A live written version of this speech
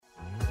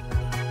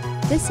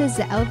This is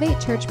the Elevate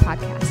Church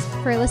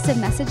podcast. For a list of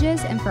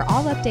messages and for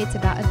all updates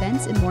about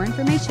events and more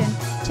information,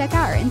 check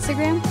out our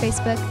Instagram,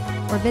 Facebook,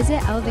 or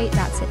visit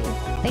elevate.city.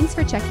 Thanks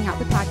for checking out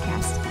the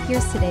podcast.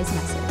 Here's today's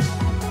message.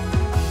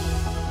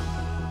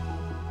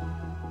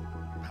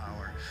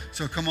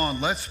 So come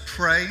on, let's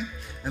pray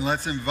and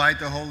let's invite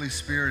the Holy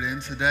Spirit in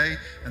today,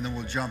 and then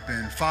we'll jump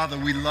in. Father,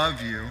 we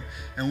love you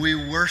and we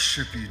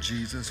worship you,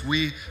 Jesus.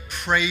 We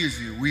praise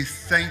you. We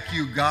thank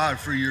you, God,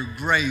 for your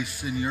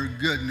grace and your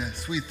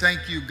goodness. We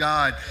thank you,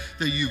 God,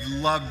 that you've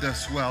loved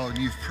us well and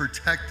you've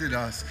protected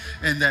us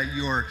and that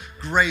your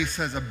grace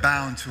has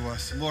abounded to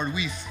us. Lord,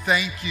 we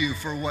thank you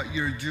for what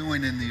you're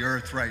doing in the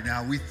earth right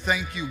now. We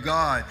thank you,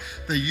 God,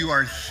 that you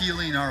are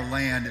healing our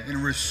land and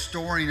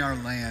restoring our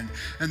land,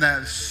 and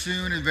that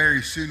soon and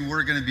very soon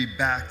we're going to be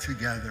back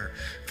together.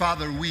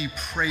 Father, we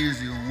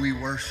praise you and we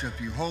worship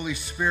you. Holy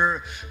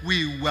Spirit,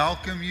 we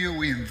welcome you.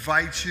 We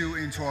invite you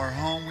into our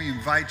home. We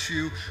invite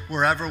you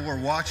wherever we're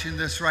watching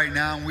this right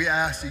now. And we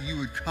ask that you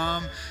would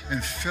come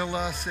and fill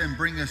us and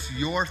bring us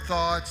your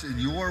thoughts and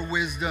your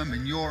wisdom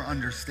and your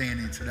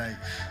understanding today.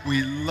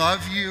 We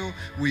love you.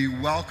 We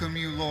welcome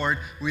you, Lord.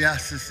 We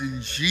ask this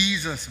in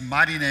Jesus'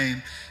 mighty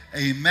name.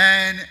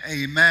 Amen,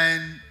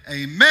 amen,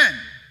 amen.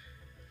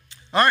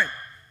 All right.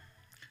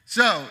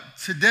 So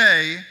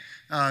today,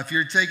 if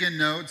you're taking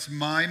notes,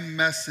 my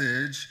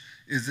message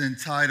is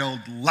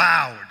entitled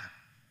Loud.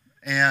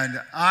 And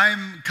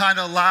I'm kind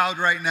of loud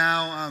right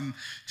now. I'm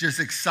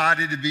just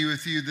excited to be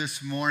with you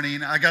this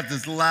morning. I got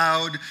this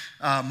loud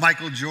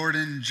Michael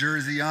Jordan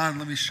jersey on.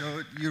 Let me show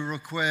it you real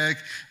quick.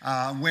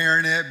 I'm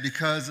wearing it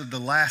because of The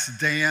Last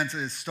Dance.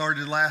 It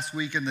started last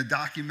week in the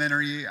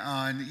documentary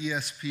on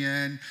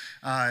ESPN.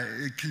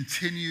 It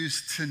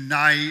continues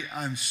tonight.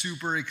 I'm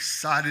super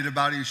excited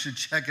about it. You should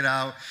check it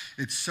out.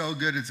 It's so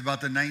good. It's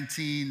about the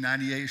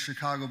 1998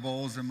 Chicago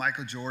Bulls and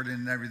Michael Jordan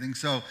and everything.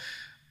 So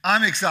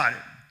I'm excited.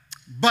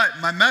 But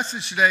my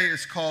message today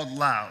is called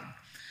Loud.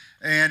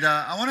 And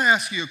I want to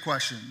ask you a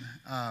question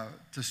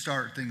to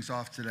start things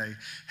off today.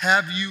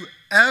 Have you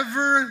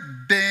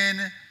ever been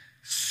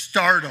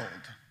startled?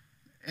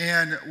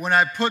 And when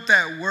I put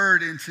that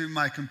word into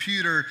my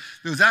computer,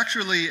 there was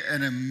actually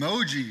an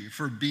emoji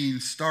for being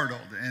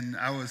startled, and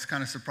I was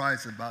kind of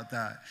surprised about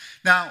that.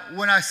 Now,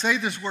 when I say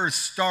this word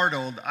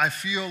startled, I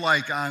feel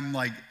like I'm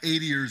like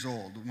 80 years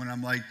old when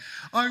I'm like,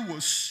 I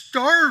was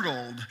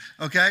startled,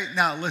 okay?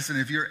 Now, listen,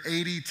 if you're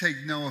 80, take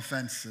no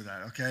offense to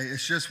that, okay?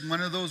 It's just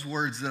one of those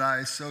words that I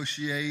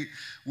associate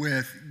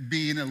with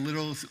being a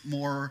little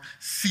more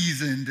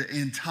seasoned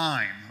in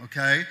time,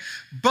 okay?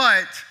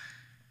 But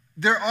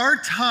there are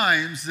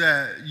times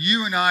that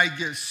you and I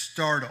get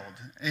startled,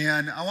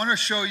 and I want to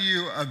show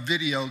you a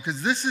video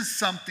because this is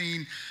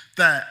something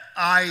that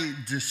I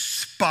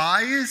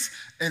despise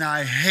and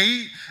I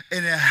hate,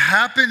 and it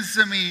happens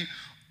to me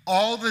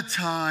all the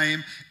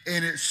time,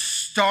 and it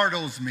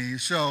startles me.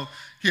 So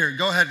here,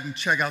 go ahead and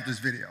check out this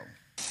video.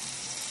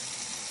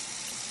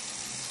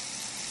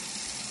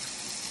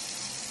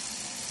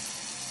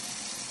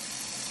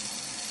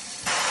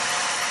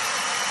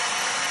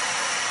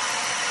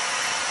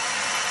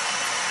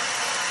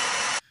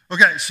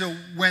 Okay, so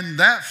when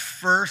that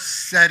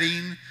first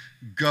setting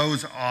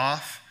goes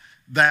off,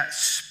 that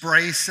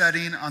spray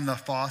setting on the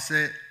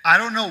faucet, I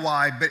don't know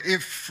why, but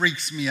it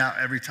freaks me out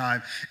every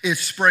time. It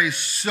sprays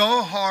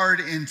so hard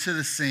into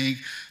the sink,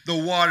 the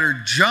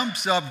water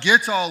jumps up,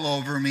 gets all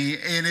over me,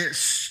 and it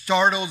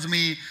startles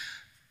me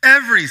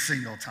every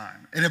single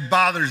time, and it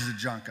bothers the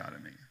junk out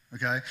of me.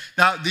 Okay.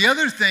 Now, the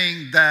other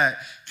thing that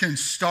can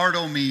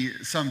startle me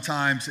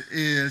sometimes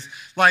is,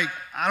 like,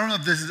 I don't know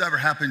if this has ever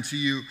happened to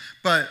you,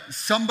 but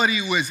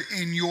somebody was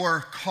in your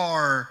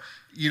car,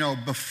 you know,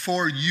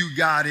 before you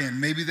got in.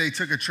 Maybe they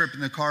took a trip in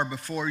the car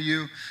before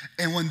you.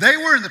 And when they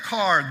were in the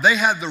car, they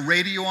had the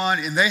radio on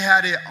and they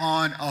had it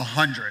on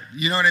 100.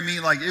 You know what I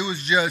mean? Like, it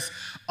was just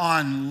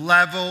on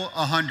level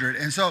 100.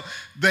 And so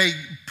they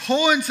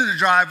pull into the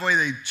driveway,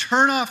 they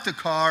turn off the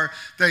car,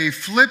 they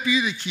flip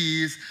you the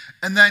keys,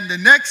 and then the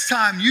next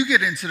time you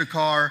get into the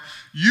car,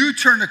 you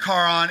turn the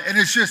car on, and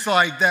it's just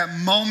like that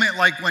moment,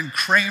 like when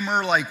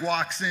Kramer like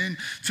walks in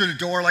to the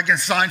door, like in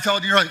Seinfeld,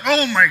 and you're like,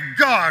 oh my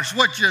gosh,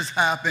 what just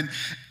happened?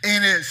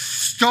 And it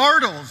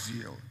startles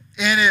you,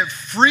 and it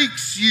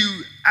freaks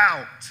you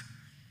out.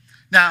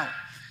 Now,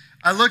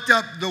 I looked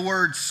up the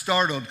word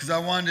startled because I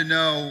wanted to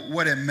know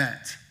what it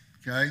meant,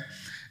 okay?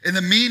 And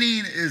the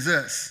meaning is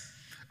this: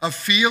 a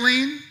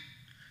feeling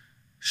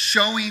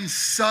showing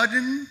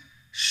sudden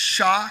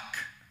shock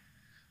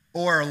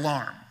or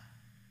alarm.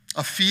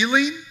 A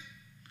feeling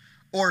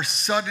or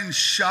sudden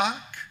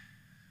shock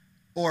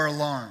or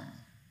alarm.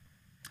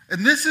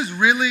 And this is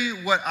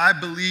really what I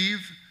believe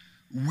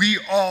we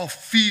all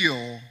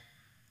feel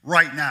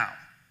right now.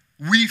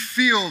 We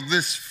feel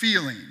this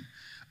feeling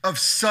of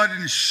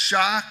sudden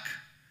shock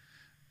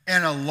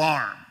and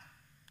alarm,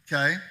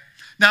 okay?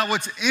 Now,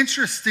 what's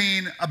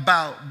interesting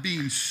about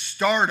being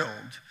startled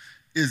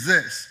is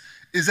this: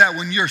 is that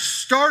when you're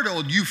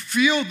startled, you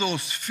feel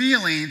those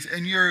feelings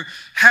and you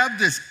have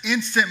this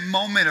instant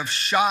moment of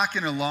shock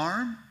and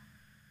alarm.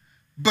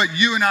 But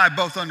you and I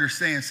both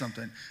understand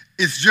something.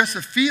 It's just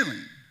a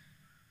feeling.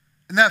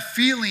 And that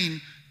feeling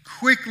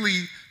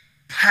quickly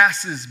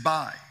passes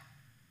by.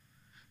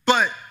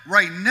 But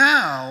right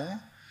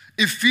now,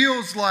 it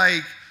feels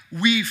like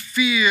we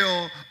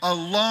feel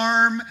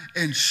alarm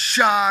and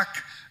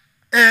shock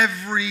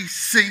every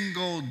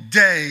single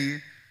day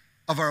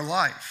of our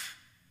life.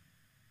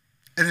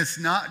 And it's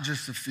not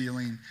just a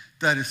feeling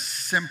that is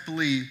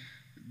simply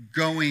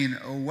going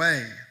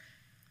away.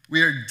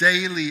 We are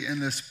daily in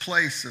this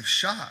place of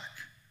shock.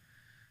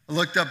 I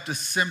looked up the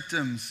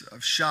symptoms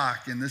of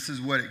shock, and this is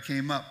what it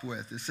came up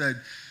with. It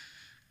said,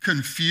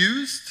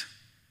 confused,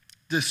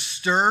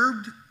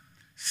 disturbed,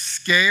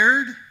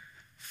 scared,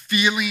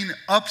 feeling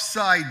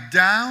upside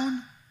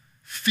down,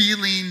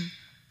 feeling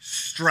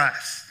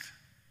stressed.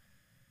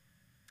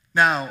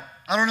 Now,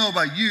 I don't know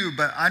about you,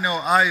 but I know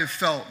I have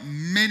felt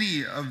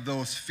many of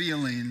those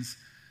feelings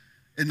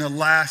in the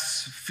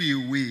last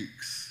few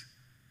weeks.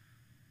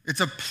 It's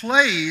a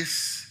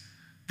place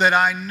that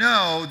I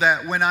know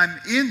that when I'm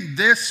in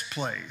this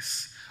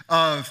place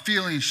of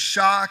feeling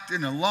shocked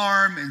and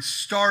alarmed and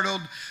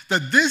startled,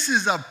 that this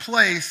is a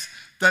place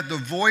that the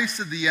voice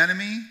of the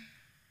enemy,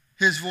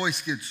 his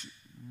voice gets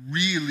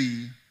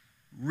really,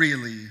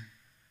 really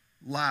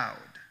loud.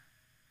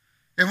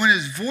 And when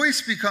his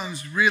voice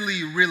becomes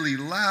really, really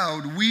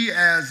loud, we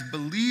as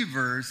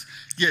believers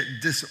get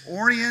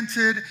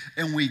disoriented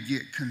and we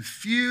get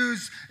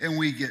confused and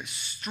we get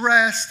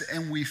stressed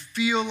and we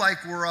feel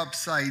like we're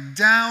upside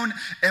down.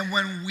 And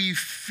when we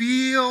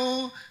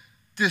feel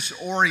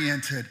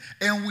disoriented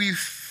and we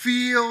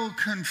feel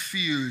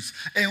confused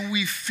and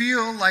we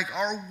feel like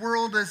our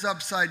world is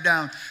upside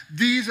down,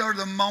 these are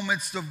the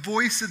moments the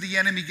voice of the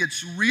enemy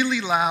gets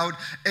really loud,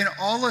 and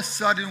all of a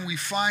sudden we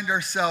find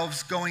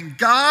ourselves going,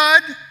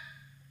 God,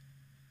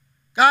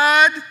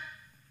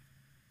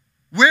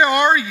 where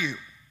are you?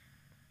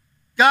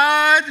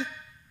 God,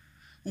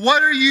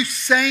 what are you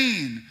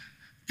saying?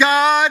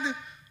 God,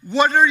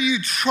 what are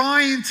you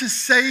trying to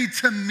say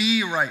to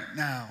me right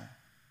now?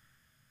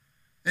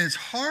 And it's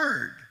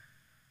hard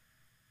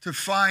to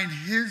find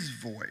his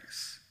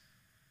voice.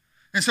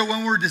 And so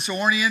when we're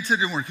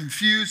disoriented and we're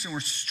confused and we're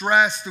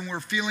stressed and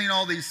we're feeling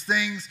all these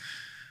things,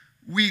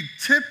 we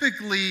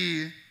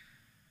typically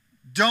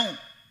don't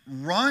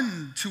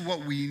run to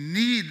what we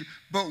need,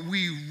 but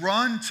we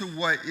run to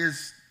what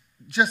is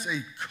just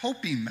a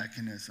coping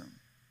mechanism.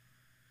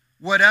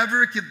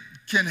 Whatever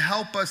can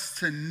help us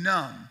to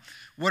numb.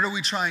 What are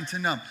we trying to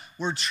numb?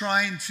 We're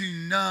trying to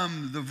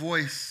numb the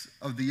voice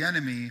of the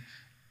enemy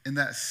in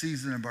that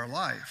season of our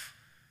life.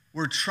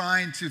 We're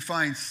trying to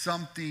find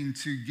something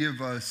to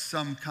give us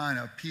some kind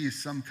of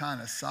peace, some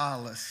kind of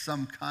solace,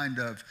 some kind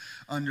of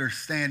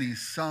understanding,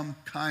 some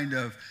kind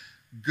of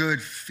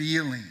good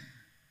feeling.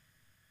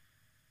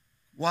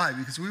 Why?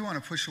 Because we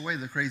want to push away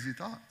the crazy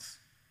thoughts.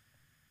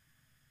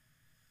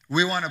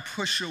 We want to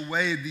push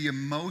away the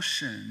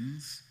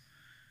emotions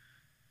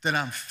that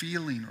I'm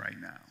feeling right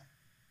now.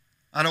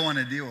 I don't want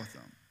to deal with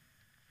them.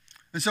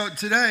 And so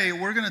today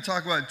we're going to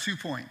talk about 2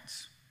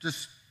 points,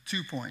 just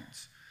 2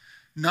 points.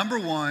 Number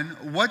one,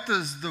 what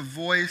does the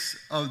voice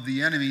of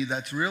the enemy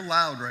that's real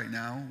loud right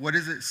now, what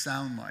does it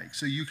sound like?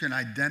 So you can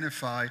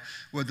identify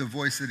what the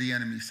voice of the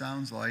enemy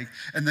sounds like.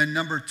 And then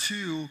number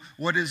two,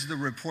 what is the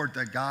report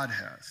that God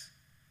has?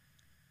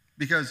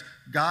 Because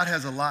God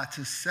has a lot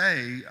to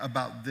say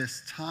about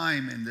this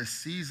time and this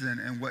season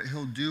and what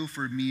he'll do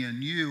for me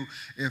and you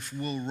if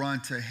we'll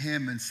run to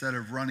him instead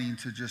of running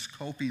to just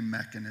coping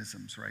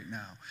mechanisms right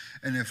now.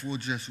 And if we'll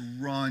just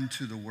run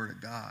to the word of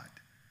God.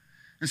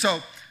 And so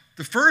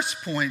the first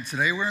point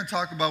today, we're going to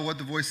talk about what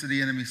the voice of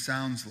the enemy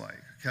sounds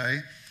like, okay?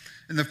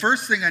 And the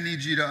first thing I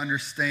need you to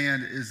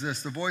understand is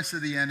this: the voice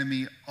of the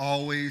enemy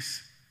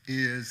always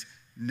is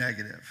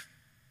negative,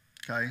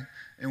 okay?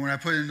 And when I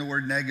put in the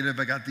word negative,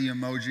 I got the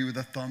emoji with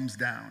a thumbs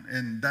down,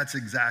 and that's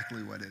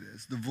exactly what it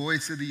is. The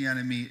voice of the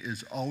enemy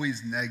is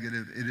always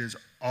negative. It is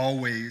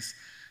always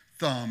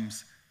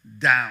thumbs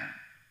down,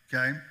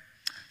 okay?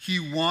 He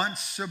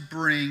wants to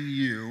bring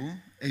you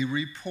a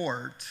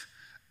report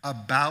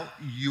about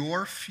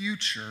your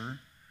future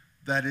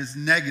that is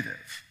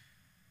negative.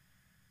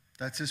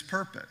 That's his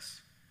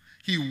purpose.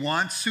 He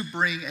wants to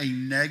bring a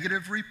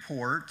negative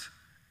report,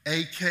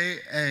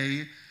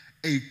 aka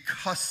a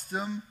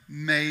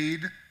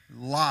custom-made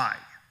lie,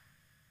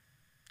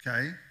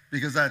 okay?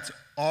 Because that's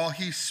all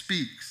he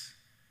speaks,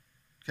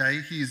 okay?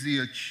 He's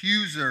the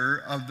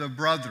accuser of the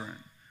brethren,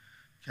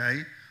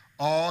 okay?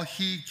 All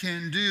he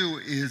can do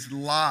is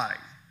lie.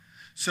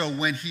 So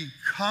when he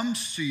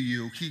comes to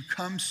you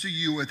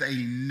with a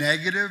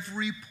negative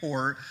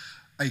report,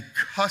 a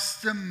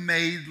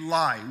custom-made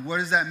lie. What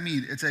does that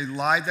mean? It's a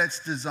lie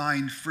that's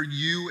designed for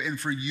you and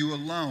for you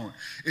alone.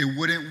 It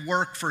wouldn't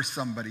work for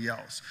somebody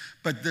else.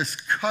 But this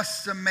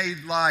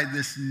custom-made lie,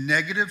 this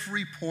negative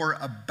report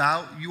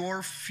about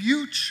your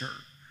future,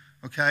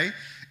 okay,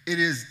 it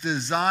is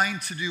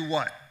designed to do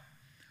what?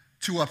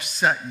 To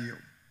upset you.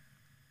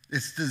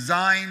 It's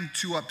designed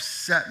to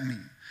upset me.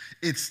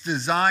 It's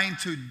designed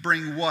to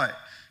bring what?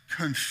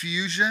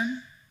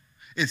 Confusion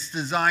It's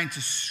designed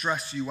to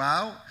stress you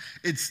out.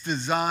 It's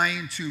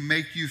designed to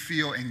make you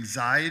feel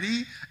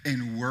anxiety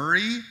and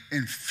worry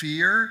and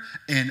fear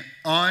and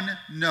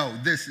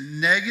unknow. This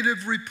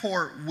negative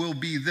report will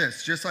be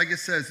this, just like it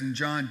says in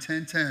John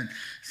 10:10. It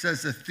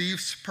says the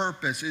thief's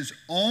purpose is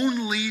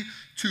only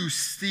to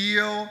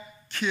steal,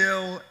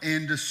 kill,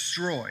 and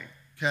destroy.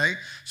 Okay?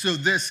 So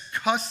this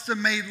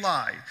custom-made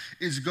lie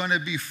is going to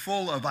be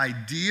full of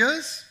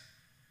ideas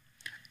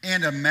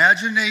and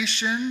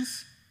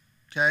imaginations.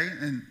 Okay?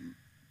 And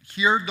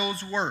hear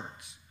those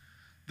words.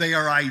 They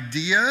are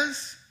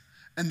ideas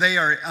and they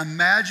are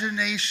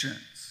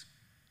imaginations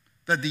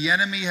that the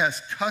enemy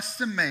has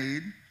custom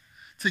made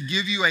to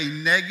give you a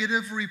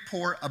negative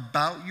report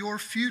about your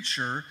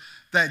future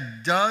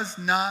that does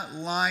not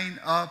line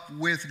up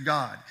with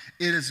God.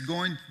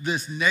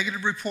 This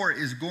negative report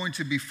is going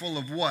to be full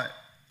of what?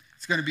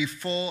 It's going to be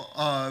full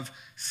of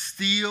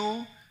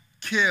steal,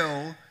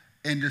 kill,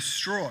 and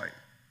destroy.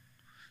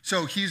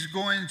 So he's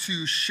going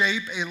to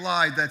shape a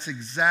lie that's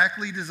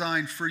exactly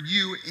designed for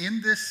you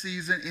in this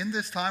season, in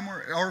this time,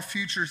 or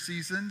future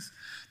seasons,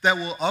 that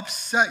will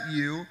upset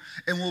you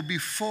and will be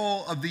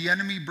full of the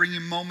enemy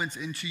bringing moments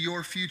into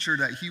your future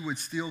that he would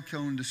steal,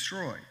 kill, and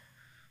destroy.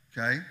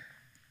 Okay?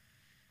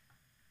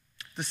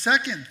 The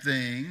second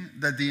thing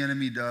that the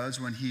enemy does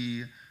when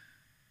he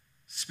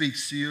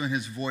speaks to you and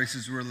his voice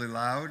is really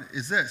loud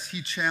is this.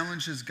 He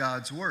challenges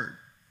God's word.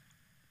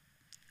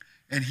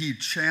 And he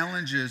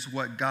challenges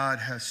what God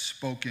has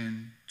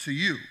spoken to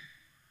you.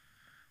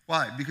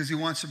 Why? Because he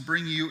wants to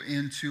bring you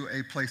into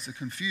a place of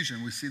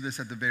confusion. We see this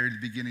at the very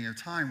beginning of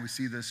time. We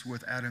see this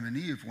with Adam and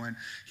Eve when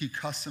he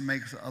custom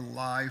makes a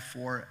lie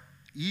for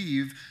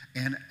Eve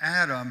and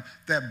Adam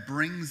that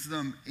brings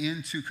them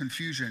into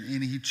confusion.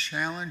 And he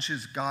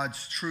challenges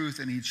God's truth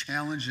and he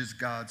challenges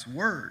God's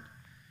word.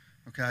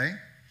 Okay?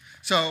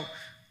 So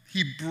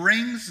he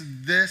brings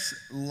this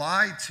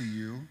lie to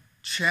you,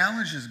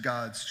 challenges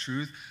God's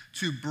truth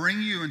to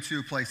bring you into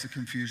a place of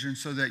confusion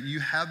so that you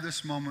have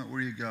this moment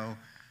where you go,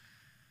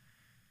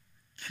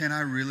 can I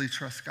really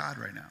trust God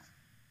right now?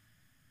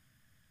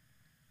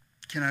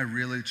 Can I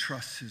really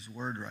trust his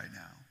word right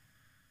now?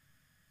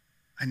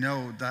 I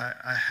know that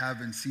I have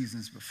in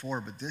seasons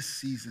before, but this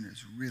season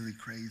is really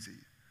crazy.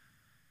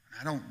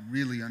 I don't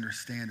really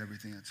understand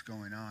everything that's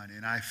going on,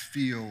 and I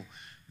feel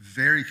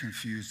very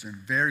confused and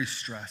very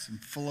stressed and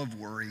full of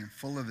worry and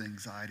full of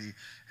anxiety,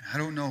 and I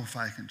don't know if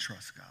I can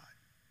trust God.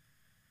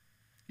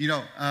 You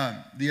know,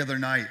 the other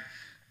night,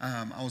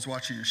 I was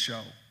watching a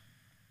show,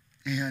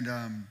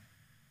 and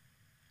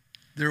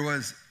there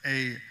was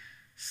a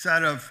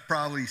set of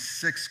probably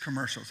 6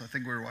 commercials. I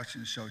think we were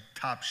watching the show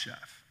Top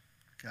Chef,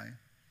 okay?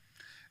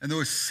 And there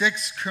was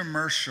 6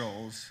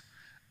 commercials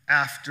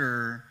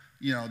after,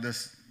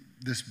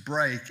 this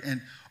break,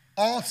 and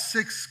all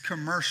 6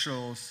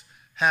 commercials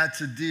had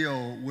to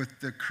deal with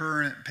the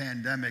current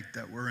pandemic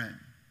that we're in.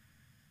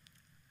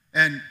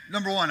 And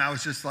number one, I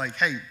was just like,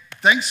 hey,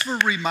 thanks for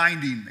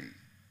reminding me.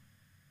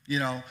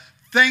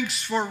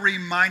 Thanks for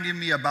reminding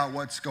me about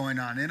what's going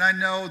on. And I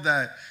know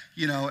that,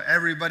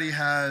 everybody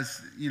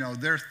has,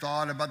 their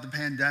thought about the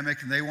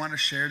pandemic, and they want to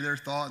share their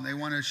thought, and they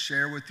want to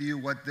share with you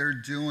what they're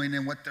doing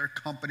and what their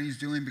company's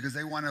doing because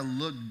they want to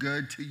look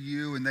good to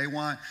you, and they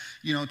want,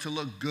 to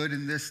look good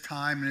in this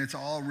time, and it's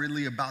all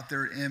really about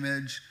their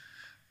image.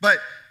 But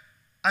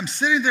I'm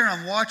sitting there,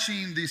 I'm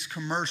watching these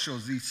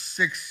commercials, these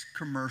 6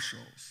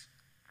 commercials,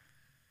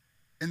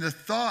 and the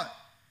thought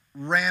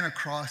ran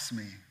across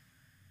me.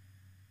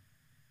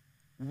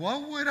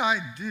 What would I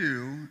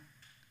do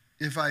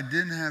if I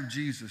didn't have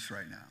Jesus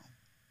right now?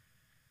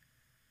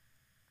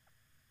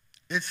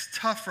 It's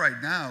tough right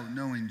now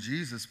knowing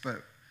Jesus,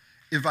 but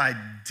if I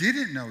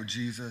didn't know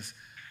Jesus,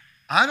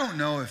 I don't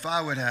know if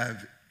I would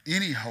have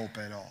any hope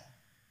at all.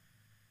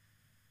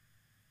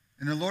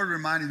 And the Lord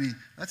reminded me,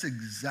 that's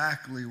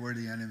exactly where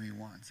the enemy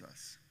wants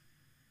us.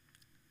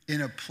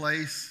 In a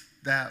place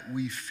that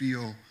we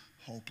feel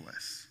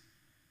hopeless.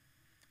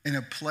 In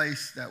a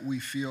place that we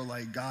feel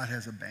like God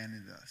has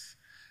abandoned us.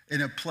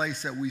 In a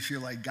place that we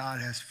feel like God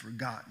has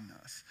forgotten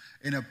us.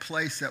 In a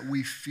place that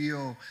we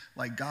feel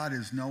like God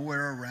is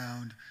nowhere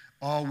around.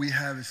 All we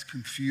have is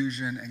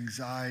confusion,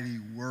 anxiety,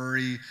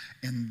 worry,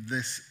 and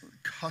this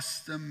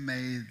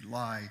custom-made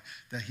lie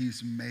that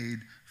he's made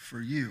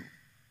for you.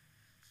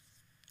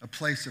 A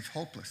place of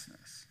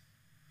hopelessness.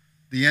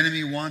 The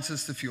enemy wants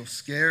us to feel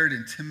scared,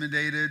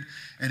 intimidated,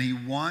 and he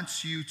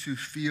wants you to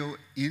feel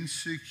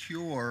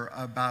insecure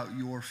about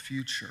your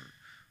future.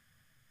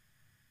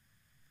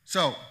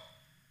 So,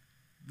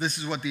 this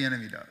is what the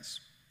enemy does.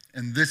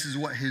 And this is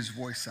what his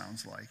voice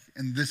sounds like.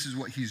 And this is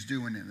what he's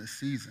doing in this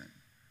season.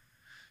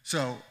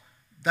 So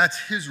that's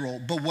his role.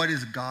 But what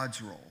is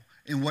God's role?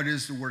 And what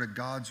is the word of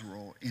God's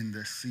role in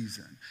this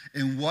season?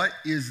 And what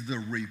is the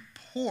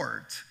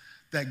report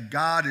that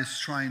God is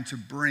trying to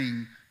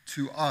bring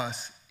to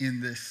us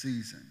in this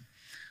season?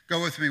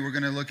 Go with me. We're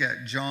going to look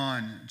at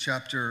John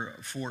chapter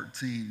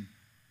 14.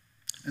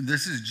 And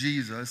this is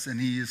Jesus, and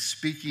he is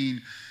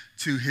speaking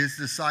to his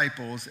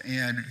disciples,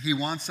 and he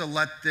wants to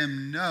let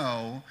them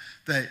know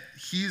that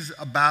he's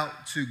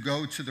about to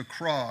go to the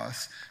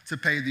cross to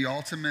pay the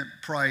ultimate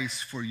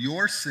price for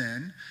your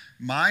sin,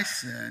 my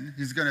sin.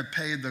 He's going to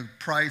pay the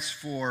price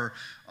for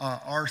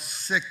our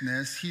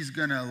sickness. He's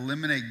going to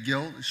eliminate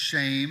guilt,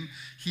 shame.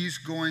 He's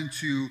going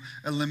to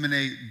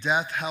eliminate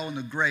death, hell, and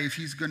the grave.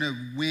 He's going to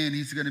win.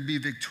 He's going to be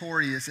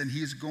victorious, and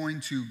he's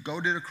going to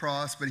go to the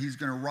cross, but he's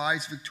going to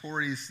rise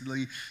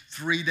victoriously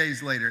 3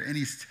 days later. And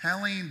he's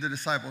telling the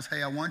disciples,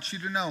 hey, I want you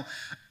to know,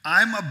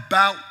 I'm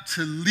about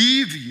to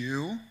leave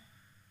you,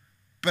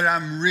 but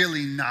I'm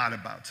really not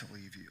about to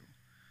leave you.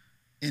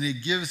 And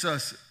it gives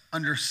us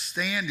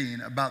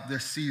understanding about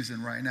this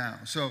season right now.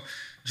 So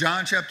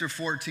John chapter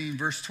 14,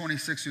 verse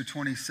 26 through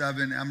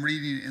 27, I'm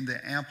reading in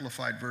the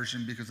Amplified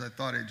version because I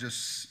thought it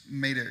just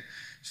made it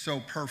so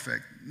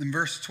perfect. In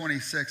verse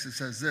 26, it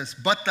says this,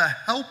 but the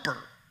helper,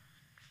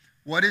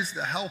 what is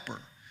the helper?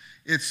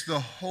 It's the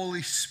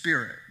Holy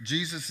Spirit.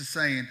 Jesus is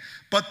saying,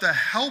 but the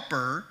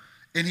helper,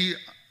 and he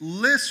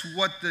lists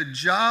what the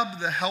job,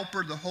 the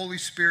helper, the Holy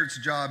Spirit's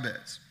job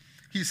is.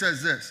 He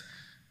says this,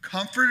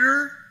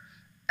 comforter,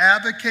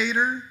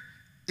 advocator,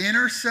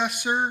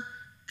 intercessor,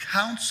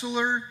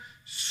 counselor,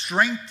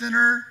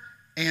 strengthener,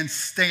 and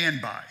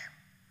standby.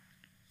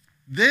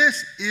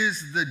 This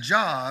is the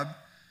job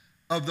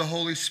of the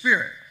Holy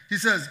Spirit. He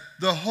says,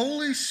 the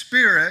Holy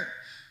Spirit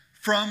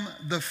from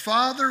the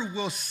Father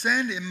will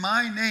send in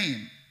my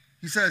name.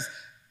 He says,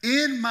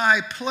 in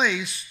my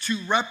place to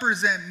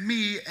represent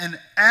me and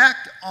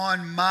act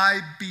on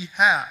my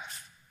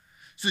behalf.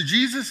 So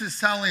Jesus is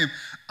telling him,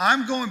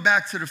 I'm going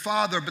back to the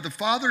Father, but the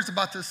Father is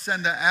about to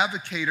send the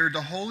advocator,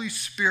 the Holy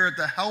Spirit,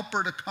 the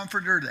helper, the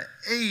comforter, the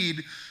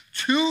aid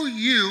to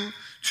you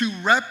to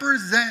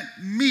represent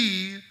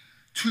me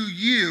to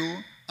you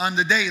on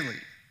the daily.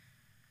 It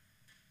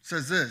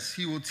says this,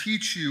 he will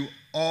teach you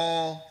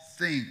all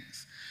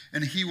things,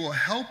 and he will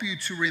help you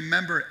to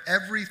remember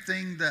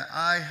everything that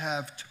I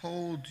have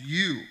told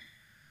you.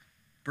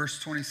 Verse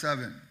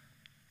 27,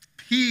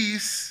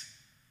 peace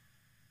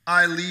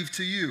I leave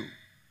to you.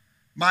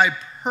 My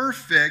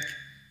perfect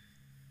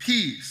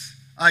peace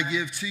I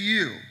give to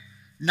you,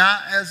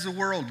 not as the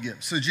world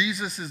gives. So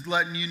Jesus is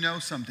letting you know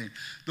something.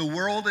 The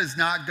world is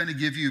not going to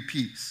give you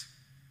peace,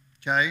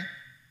 okay?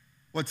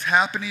 What's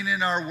happening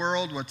in our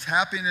world, what's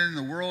happening in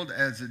the world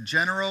as a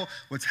general,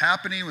 what's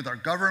happening with our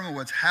government,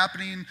 what's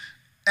happening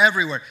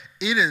everywhere,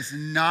 it is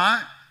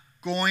not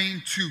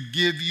going to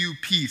give you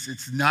peace.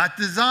 It's not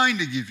designed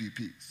to give you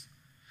peace.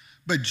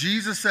 But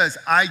Jesus says,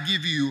 I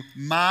give you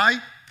my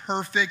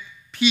perfect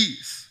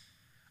peace.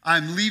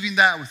 I'm leaving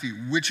that with you,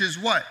 which is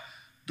what?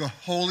 The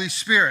Holy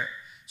Spirit.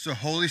 So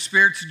Holy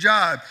Spirit's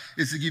job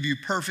is to give you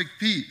perfect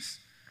peace.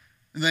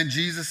 And then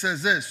Jesus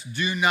says this,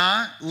 do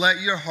not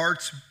let your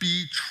hearts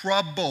be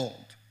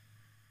troubled.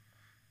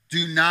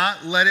 Do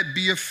not let it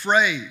be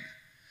afraid.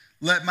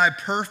 Let my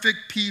perfect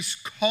peace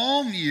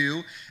calm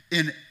you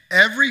in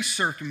every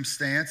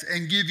circumstance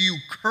and give you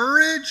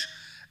courage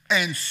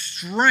and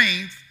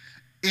strength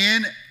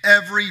in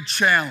every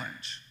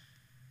challenge.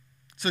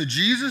 So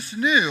Jesus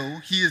knew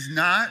he is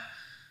not,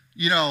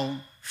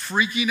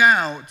 freaking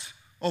out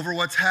over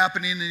what's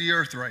happening in the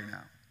earth right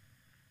now.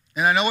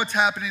 And I know what's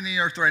happening in the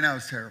earth right now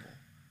is terrible.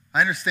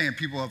 I understand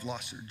people have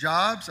lost their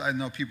jobs. I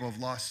know people have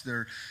lost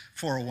their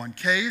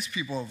 401ks.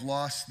 People have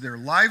lost their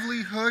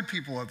livelihood.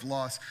 People have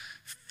lost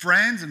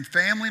friends and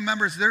family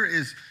members. There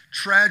is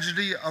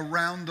tragedy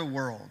around the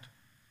world.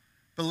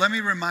 But let me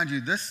remind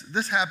you,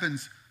 this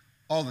happens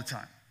all the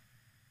time.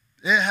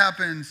 It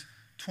happens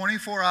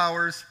 24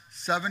 hours,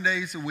 7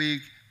 days a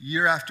week,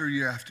 year after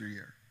year after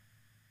year.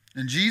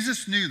 And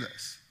Jesus knew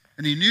this.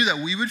 And he knew that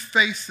we would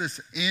face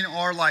this in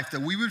our life,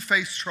 that we would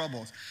face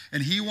troubles.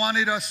 And he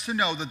wanted us to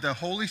know that the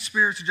Holy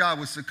Spirit's job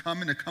was to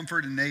come and to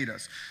comfort and aid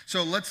us.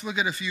 So let's look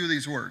at a few of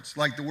these words,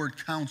 like the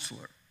word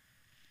counselor.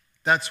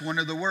 That's one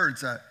of the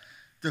words that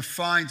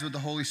defines what the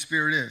Holy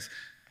Spirit is.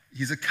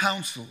 He's a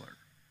counselor.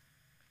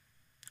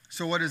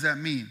 So what does that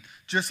mean?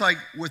 Just like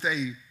with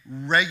a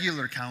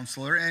regular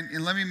counselor,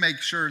 and let me make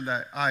sure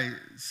that I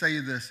say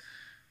this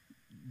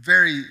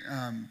very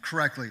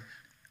correctly.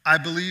 I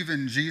believe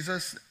in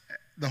Jesus,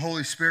 the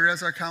Holy Spirit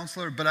as our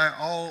counselor, but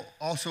I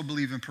also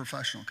believe in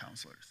professional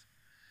counselors.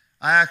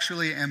 I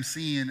actually am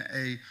seeing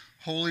a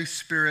Holy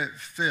Spirit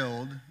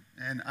filled,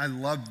 and I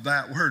love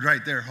that word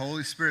right there,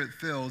 Holy Spirit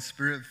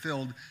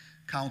filled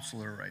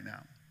counselor right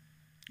now.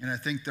 And I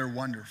think they're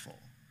wonderful.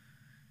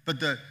 But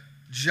the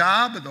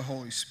job of the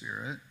Holy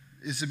Spirit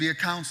is to be a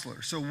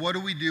counselor. So what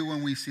do we do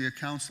when we see a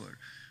counselor?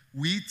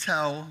 We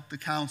tell the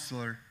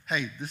counselor,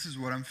 hey, this is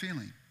what I'm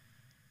feeling.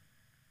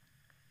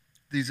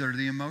 These are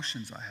the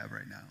emotions I have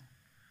right now.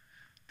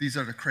 These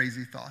are the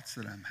crazy thoughts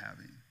that I'm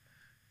having.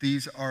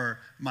 These are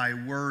my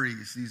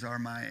worries. These are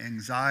my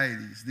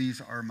anxieties. These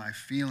are my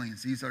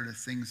feelings. These are the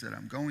things that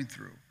I'm going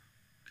through,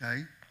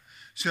 okay?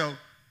 So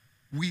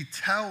we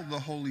tell the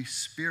Holy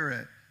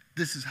Spirit,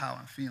 this is how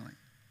I'm feeling.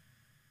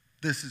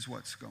 This is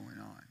what's going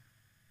on.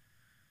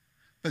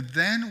 But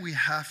then we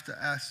have to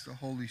ask the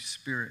Holy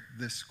Spirit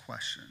this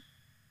question.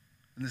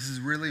 And this is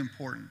really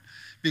important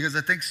because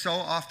I think so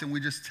often we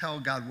just tell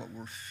God what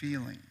we're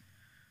feeling.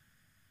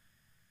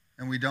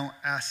 And we don't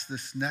ask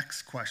this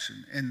next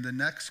question. And the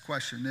next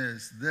question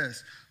is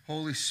this: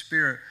 Holy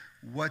Spirit,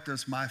 what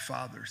does my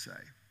Father say?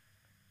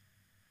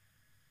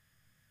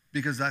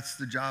 Because that's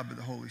the job of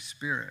the Holy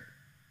Spirit,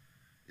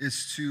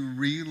 is to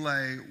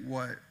relay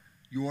what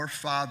your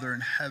Father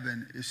in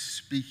heaven is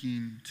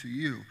speaking to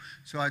you.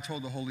 So I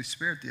told the Holy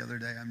Spirit the other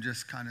day, I'm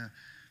just kind of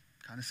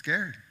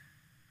scared.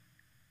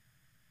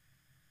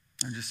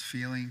 I'm just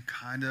feeling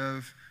kind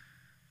of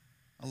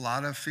a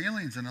lot of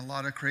feelings and a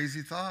lot of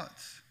crazy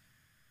thoughts.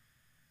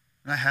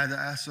 And I had to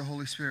ask the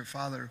Holy Spirit,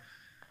 Father,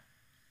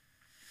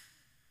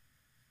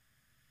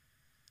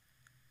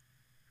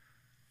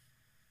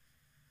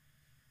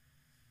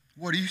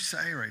 what do you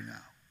say right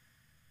now?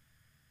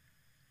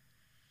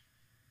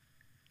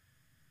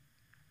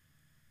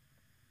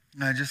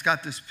 And I just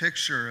got this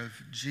picture of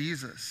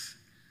Jesus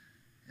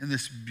in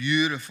this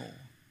beautiful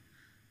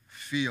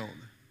field.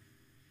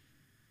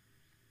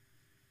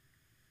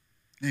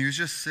 And he was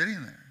just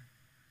sitting there,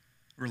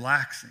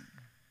 relaxing.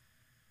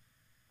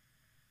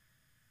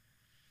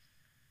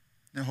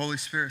 And the Holy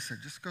Spirit said,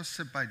 just go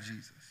sit by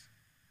Jesus.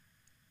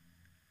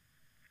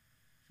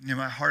 And in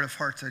my heart of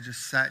hearts, I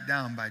just sat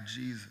down by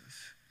Jesus.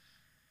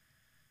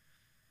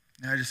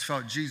 And I just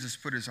felt Jesus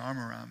put his arm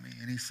around me.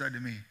 And he said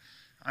to me,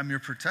 I'm your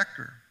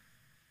protector.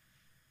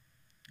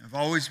 I've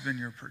always been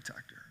your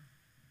protector.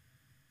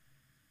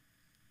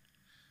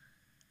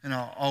 And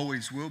I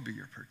always will be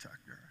your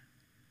protector.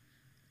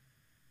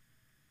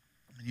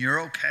 And you're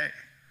okay.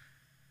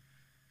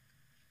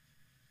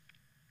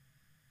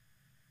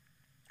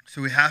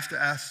 So we have to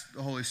ask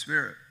the Holy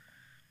Spirit,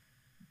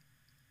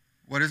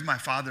 what does my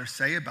Father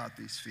say about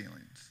these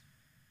feelings?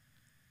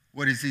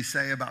 What does he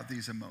say about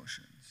these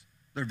emotions?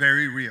 They're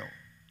very real.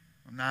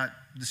 I'm not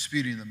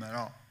disputing them at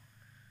all.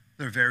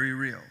 They're very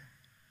real.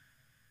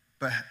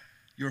 But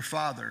your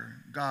Father,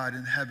 God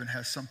in heaven,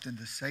 has something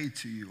to say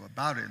to you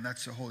about it, and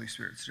that's the Holy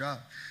Spirit's job.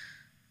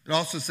 It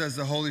also says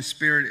the Holy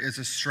Spirit is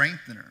a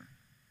strengthener.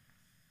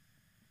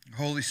 The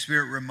Holy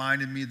Spirit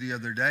reminded me the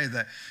other day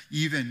that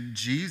even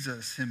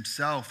Jesus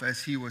himself,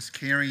 as he was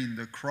carrying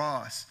the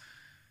cross,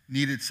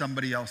 needed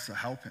somebody else to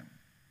help him.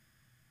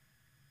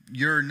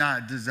 You're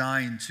not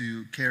designed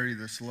to carry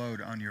this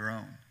load on your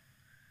own.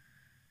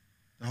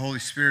 The Holy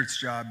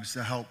Spirit's job is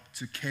to help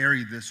to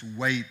carry this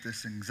weight,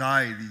 this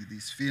anxiety,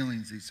 these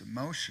feelings, these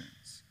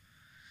emotions.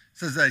 It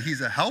says that he's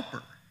a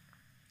helper.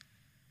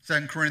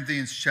 2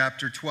 Corinthians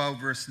chapter 12,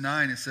 verse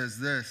 9, it says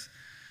this: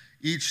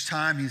 each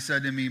time he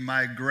said to me,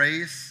 my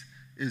grace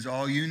is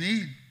all you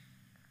need.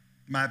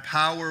 My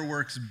power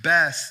works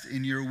best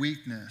in your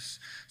weakness.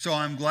 So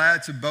I'm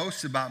glad to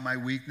boast about my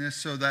weakness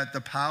so that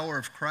the power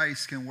of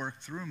Christ can work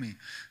through me.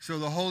 So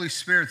the Holy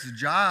Spirit's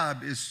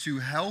job is to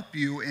help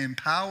you,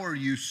 empower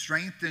you,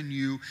 strengthen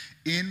you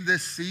in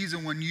this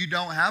season when you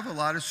don't have a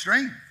lot of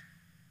strength.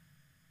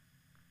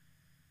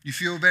 You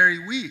feel very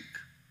weak.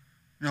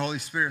 And the Holy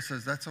Spirit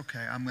says, that's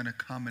okay. I'm going to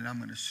come and I'm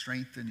going to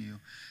strengthen you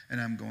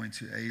and I'm going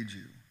to aid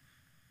you.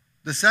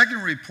 The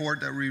second report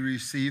that we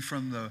receive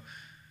from the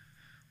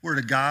Word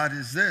of God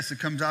is this. It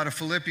comes out of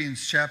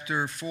Philippians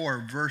chapter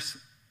 4, verse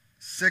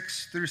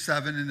 6 through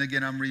 7. And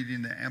again, I'm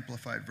reading the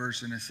Amplified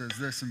Version. It says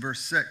this in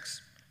verse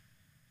 6.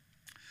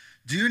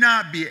 Do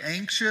not be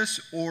anxious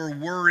or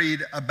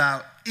worried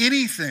about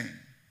anything,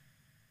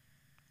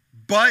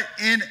 but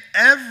in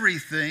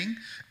everything,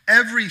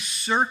 every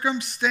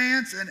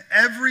circumstance and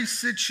every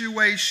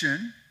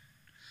situation,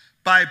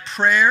 by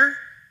prayer,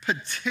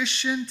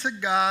 petition to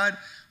God,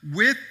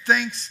 with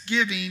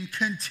thanksgiving,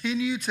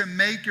 continue to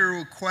make your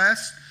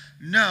requests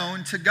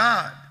known to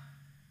God.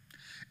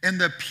 And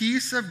the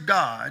peace of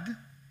God,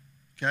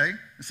 okay,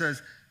 it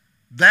says,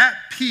 that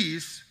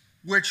peace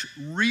which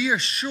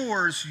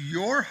reassures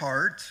your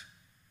heart,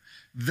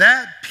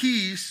 that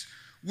peace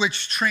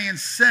which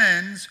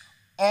transcends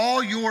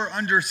all your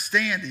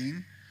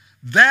understanding,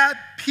 that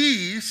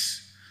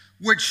peace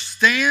which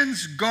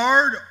stands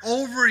guard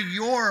over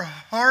your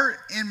heart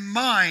and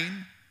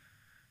mind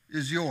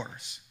is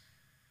yours.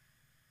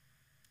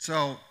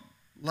 So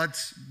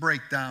let's break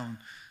down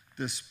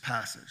this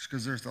passage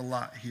because there's a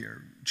lot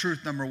here. Truth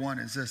number one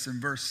is this. In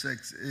verse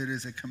 6, it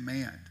is a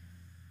command.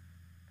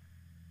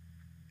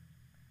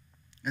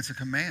 It's a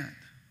command.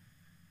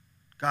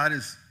 God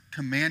is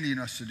commanding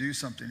us to do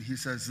something. He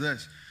says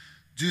this: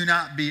 do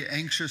not be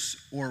anxious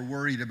or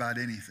worried about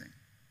anything.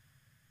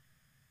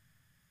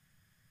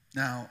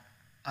 Now,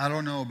 I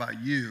don't know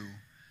about you,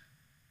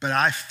 but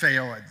I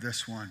fail at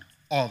this one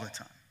all the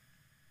time.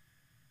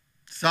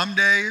 Some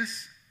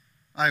days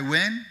I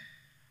win,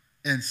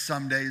 and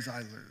some days I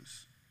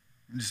lose.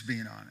 I'm just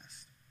being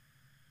honest.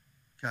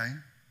 Okay?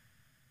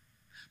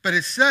 But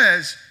it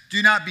says,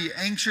 do not be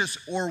anxious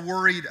or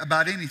worried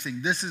about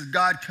anything. This is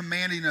God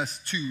commanding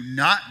us to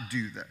not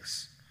do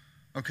this.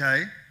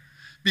 Okay?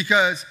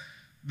 Because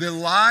the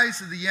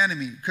lies of the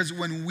enemy, because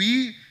when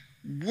we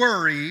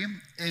worry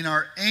and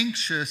are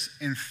anxious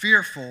and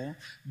fearful,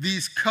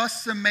 these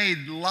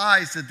custom-made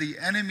lies that the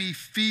enemy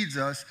feeds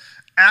us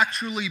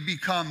actually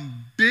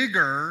become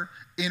bigger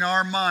in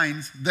our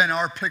minds than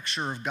our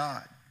picture of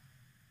God.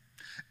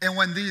 And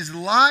when these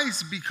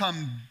lies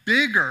become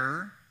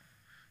bigger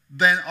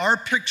than our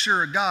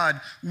picture of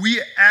God,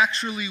 we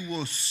actually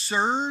will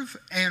serve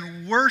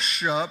and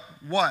worship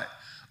what?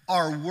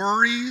 Our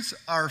worries,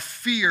 our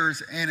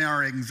fears, and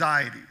our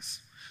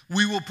anxieties.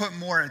 We will put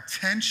more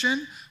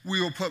attention, we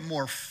will put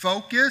more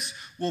focus,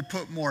 we'll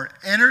put more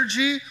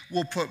energy,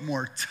 we'll put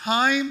more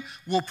time,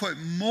 we'll put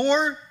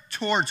more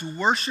towards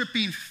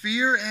worshiping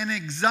fear and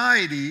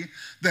anxiety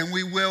than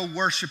we will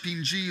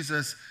worshiping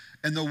Jesus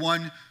and the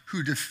one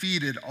who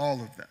defeated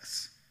all of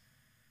this.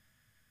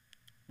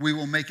 We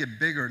will make it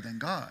bigger than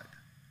God.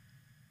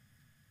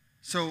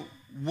 So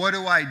what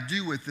do I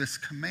do with this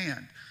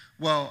command?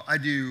 Well, I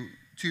do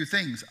two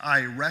things.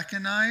 I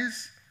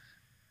recognize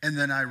and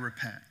then I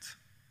repent.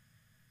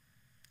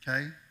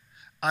 Okay?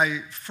 I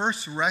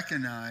first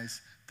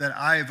recognize that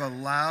I've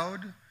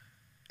allowed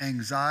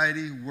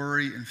anxiety,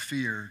 worry, and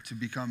fear to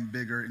become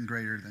bigger and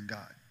greater than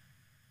God.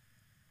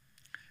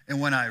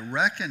 And when I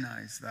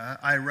recognize that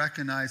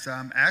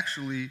I'm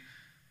actually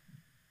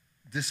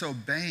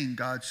disobeying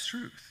God's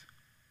truth.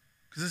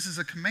 Because this is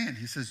a command.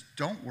 He says,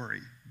 don't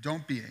worry,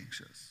 don't be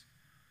anxious.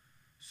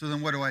 So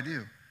then what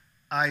do?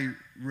 I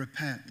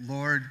repent.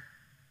 Lord,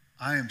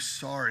 I am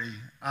sorry.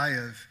 I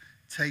have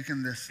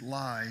taken this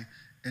lie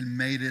and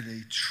made it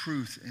a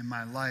truth in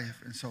my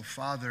life. And so,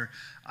 Father,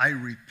 I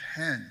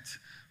repent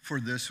for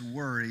this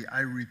worry.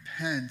 I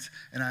repent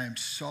and I am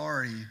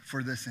sorry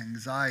for this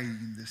anxiety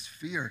and this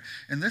fear.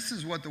 And this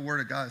is what the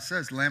Word of God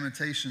says.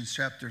 Lamentations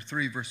chapter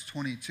 3, verse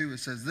 22, it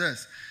says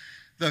this: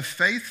 the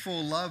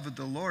faithful love of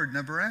the Lord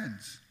never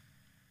ends.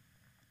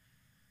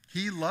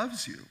 He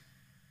loves you.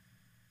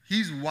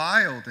 He's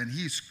wild and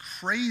he's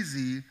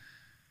crazy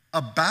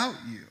about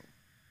you.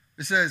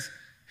 It says,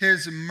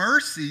 his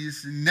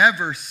mercies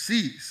never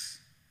cease.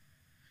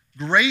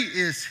 Great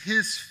is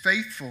his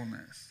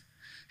faithfulness.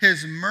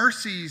 His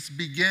mercies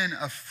begin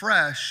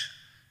afresh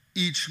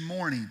each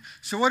morning.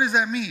 So what does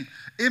that mean?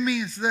 It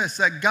means this,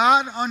 that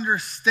God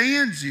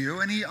understands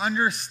you, and he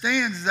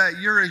understands that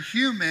you're a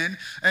human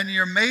and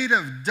you're made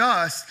of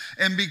dust.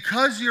 And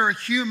because you're a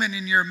human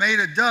and you're made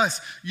of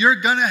dust, you're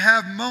going to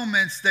have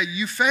moments that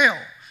you fail.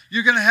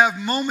 You're going to have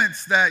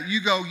moments that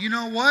you go, you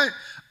know what?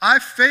 I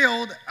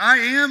failed. I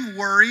am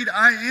worried.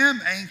 I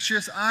am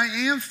anxious. I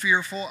am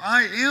fearful.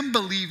 I am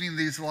believing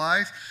these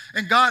lies.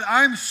 And God,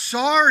 I'm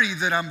sorry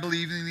that I'm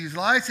believing these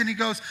lies. And he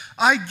goes,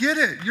 I get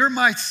it. You're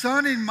my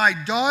son and my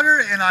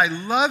daughter, and I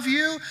love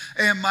you,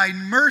 and my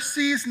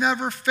mercies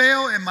never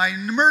fail, and my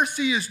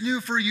mercy is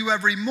new for you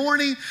every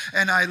morning,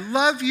 and I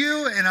love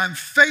you, and I'm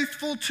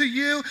faithful to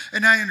you,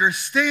 and I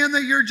understand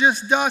that you're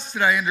just dust,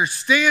 and I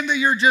understand that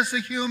you're just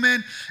a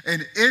human,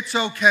 and it's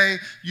okay.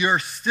 You're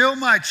still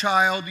my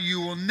child.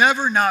 You will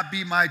never not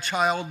be my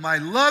child. My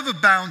love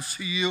abounds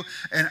to you,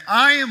 and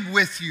I am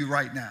with you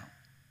right now.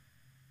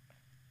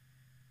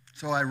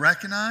 So I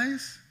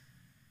recognize,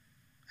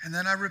 and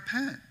then I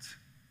repent.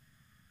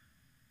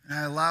 And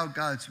I allow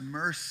God's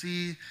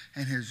mercy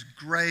and his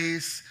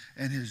grace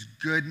and his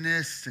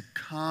goodness to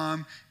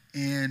come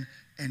in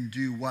and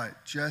do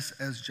what? Just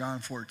as John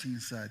 14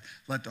 said,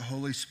 let the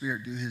Holy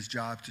Spirit do his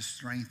job to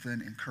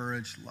strengthen,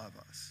 encourage, love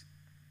us.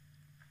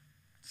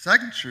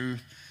 Second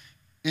truth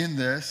in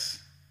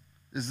this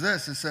is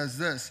this. It says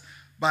this: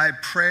 by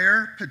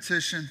prayer,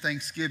 petition,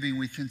 thanksgiving,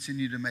 we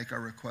continue to make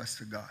our requests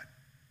to God.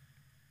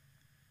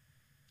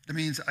 It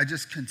means I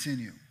just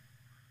continue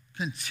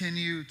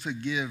to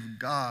give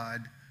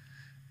God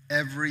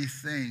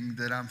everything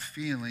that I'm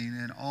feeling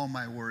and all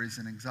my worries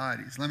and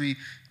anxieties. Let me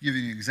give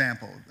you an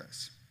example of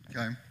this,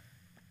 okay?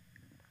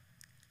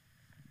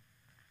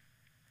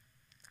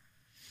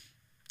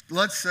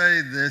 Let's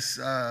say this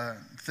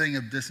thing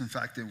of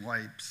disinfectant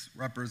wipes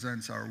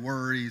represents our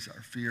worries,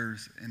 our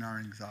fears, and our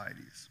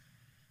anxieties,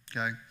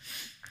 okay?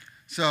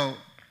 So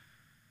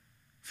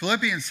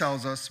Philippians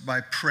tells us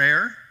by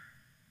prayer,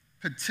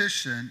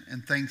 petition,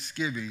 and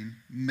thanksgiving,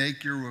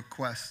 make your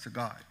requests to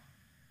God.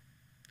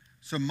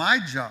 So my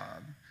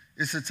job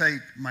is to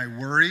take my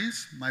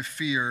worries, my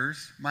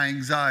fears, my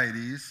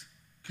anxieties,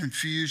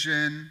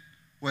 confusion,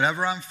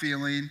 whatever I'm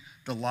feeling,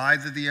 the lie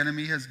that the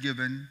enemy has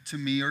given to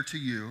me or to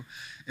you,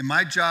 and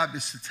my job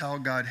is to tell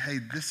God, hey,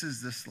 this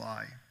is this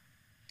lie.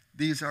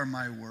 These are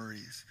my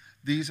worries.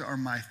 These are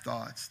my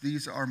thoughts.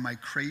 These are my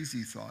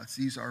crazy thoughts.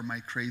 These are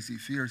my crazy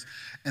fears.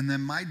 And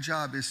then my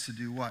job is to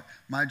do what?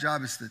 My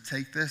job is to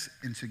take this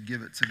and to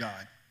give it to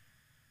God.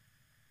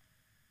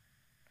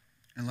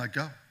 And let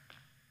go.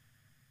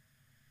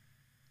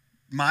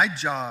 My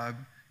job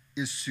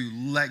is to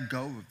let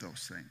go of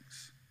those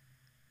things.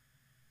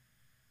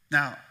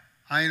 Now,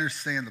 I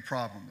understand the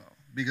problem, though,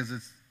 because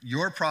it's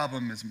your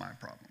problem is my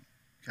problem,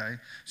 okay?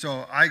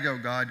 So I go,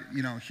 God,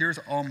 here's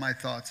all my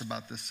thoughts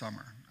about this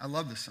summer. I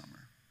love this summer.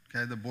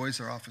 Okay, the boys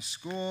are off of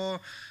school.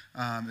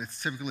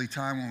 It's typically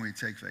time when we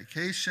take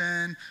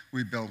vacation.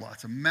 We build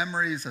lots of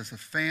memories as a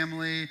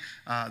family.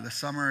 The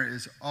summer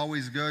is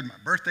always good. My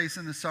birthday's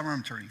in the summer.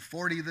 I'm turning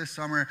 40 this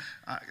summer.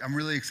 I'm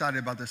really excited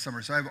about this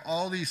summer. So I have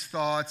all these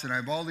thoughts, and I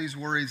have all these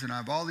worries, and I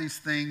have all these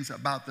things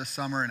about this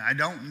summer, and I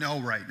don't know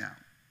right now.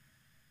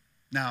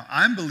 Now,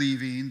 I'm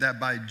believing that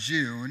by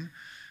June,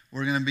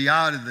 we're going to be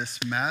out of this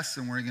mess,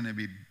 and we're going to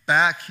be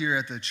back here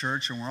at the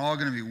church, and we're all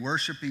going to be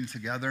worshiping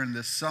together. And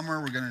this summer,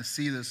 we're going to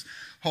see this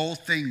whole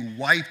thing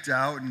wiped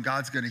out, and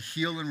God's going to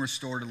heal and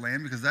restore the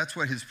land, because that's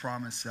what his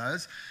promise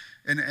says.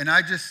 And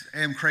I just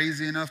am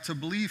crazy enough to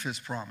believe his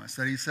promise,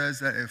 that he says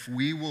that if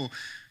we will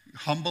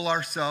humble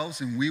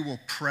ourselves and we will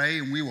pray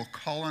and we will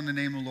call on the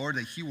name of the Lord,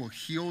 that he will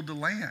heal the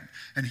land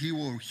and he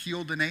will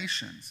heal the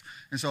nations.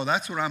 And so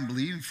that's what I'm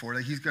believing for,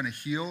 that he's going to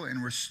heal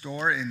and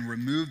restore and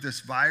remove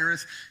this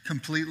virus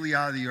completely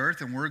out of the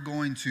earth. And we're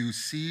going to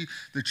see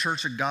the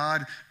church of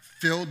God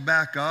filled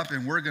back up,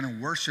 and we're going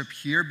to worship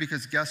here,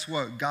 because guess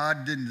what?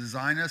 God didn't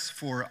design us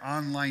for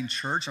online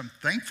church. I'm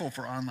thankful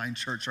for online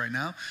church right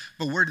now,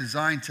 but we're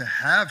designed to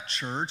have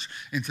church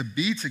and to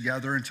be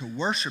together and to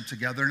worship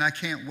together, and I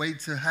can't wait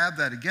to have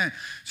that again.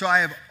 So I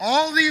have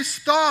all these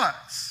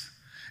thoughts,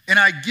 and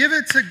I give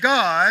it to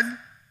God, and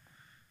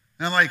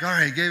I'm like, all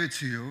right, I gave it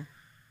to you.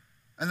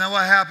 And then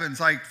what happens?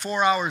 Like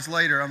 4 hours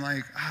later, I'm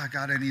like,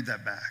 God, I need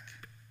that back.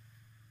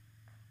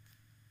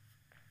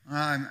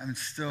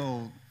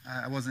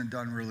 I wasn't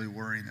done really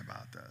worrying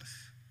about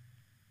this.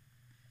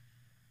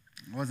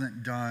 I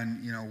wasn't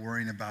done,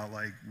 worrying about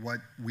like what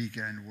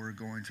weekend we're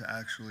going to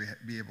actually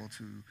be able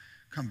to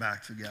come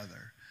back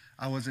together.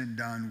 I wasn't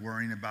done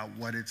worrying about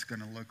what it's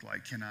going to look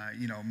like. Can I,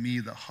 me,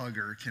 the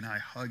hugger, can I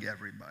hug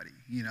everybody?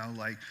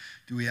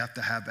 Do we have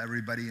to have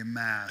everybody in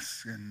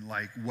masks? And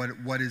like,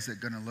 what is it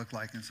going to look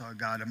like? And so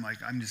God,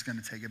 I'm just going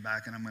to take it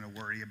back, and I'm going to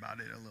worry about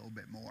it a little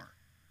bit more.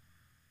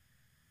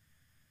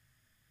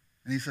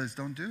 And he says,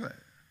 don't do it.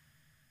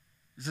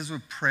 He says,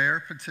 with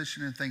prayer,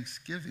 petition, and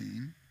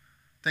thanksgiving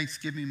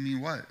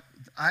mean what?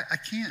 I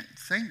can't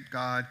thank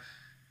God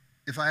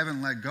if I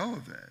haven't let go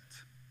of it.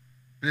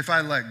 But if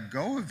I let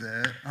go of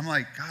it, I'm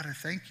like, God, I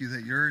thank you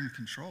that you're in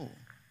control.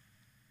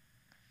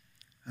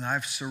 And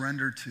I've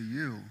surrendered to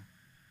you.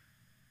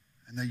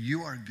 And that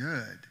you are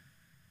good.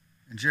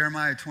 And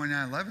Jeremiah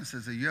 29:11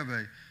 says that you have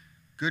a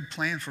good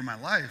plan for my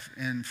life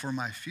and for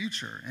my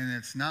future, and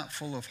it's not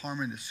full of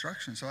harm and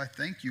destruction. So I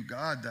thank you,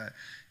 God, that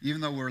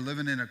even though we're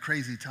living in a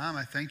crazy time,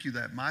 I thank you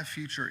that my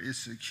future is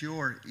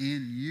secure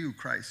in you,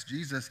 Christ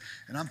Jesus,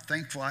 and I'm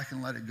thankful I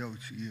can let it go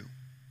to you.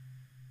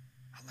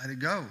 I let it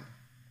go.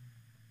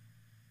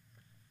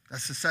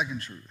 That's the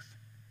second truth.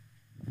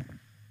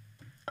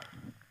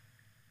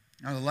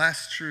 Now, the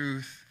last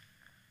truth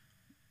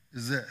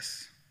is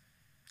this,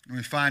 and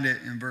we find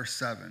it in verse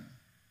 7.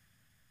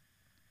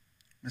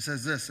 It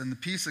says this, and the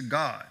peace of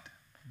God,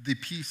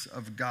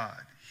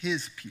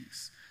 his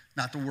peace,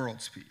 not the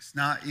world's peace,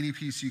 not any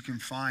peace you can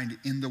find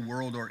in the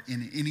world or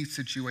in any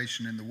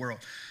situation in the world,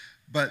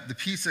 but the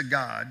peace of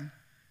God,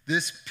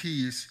 this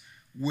peace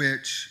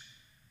which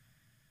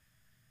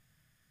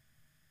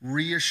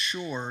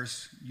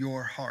reassures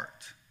your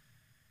heart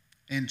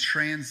and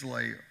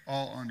translate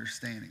all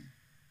understanding.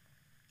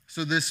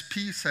 So this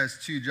peace has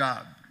two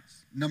jobs.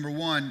 Number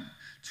one,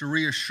 to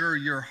reassure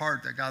your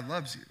heart that God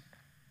loves you.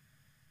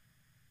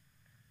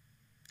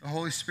 The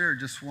Holy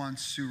Spirit just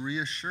wants to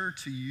reassure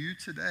to you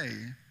today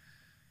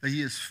that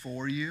he is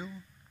for you.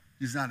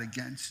 He's not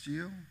against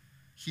you.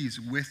 He's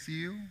with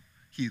you.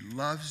 He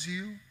loves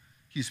you.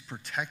 He's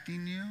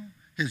protecting you.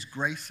 His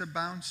grace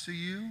abounds to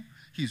you.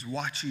 He's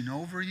watching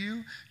over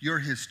you. You're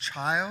his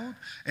child.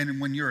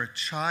 And when you're a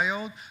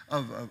child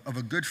of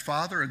a good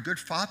father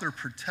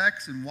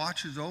protects and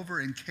watches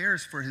over and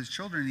cares for his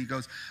children. He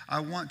goes, I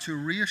want to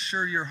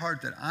reassure your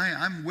heart that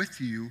I'm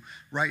with you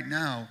right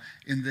now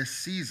in this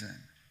season.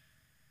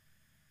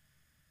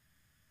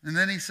 And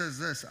then he says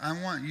this, I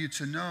want you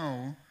to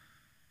know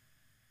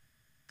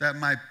that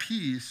my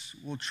peace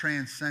will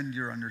transcend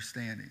your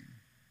understanding.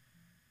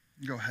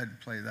 Go ahead and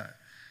play that,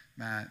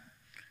 Matt.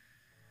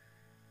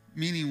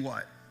 Meaning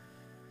what?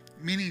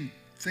 Meaning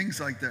things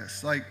like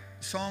this. Like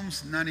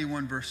Psalms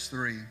 91 verse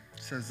 3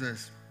 says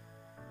this,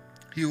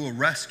 he will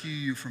rescue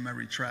you from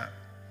every trap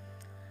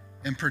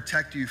and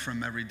protect you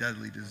from every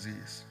deadly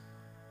disease.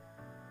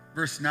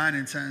 Verse 9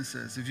 and 10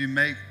 says, if you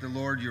make the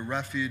Lord your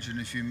refuge, and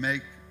if you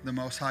make the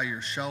Most High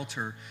your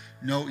shelter,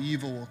 no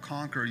evil will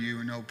conquer you,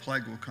 and no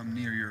plague will come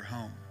near your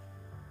home.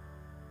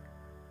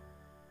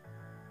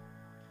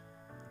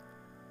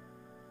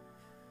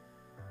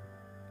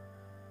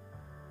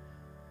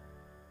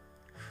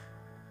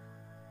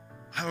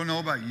 I don't know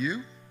about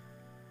you,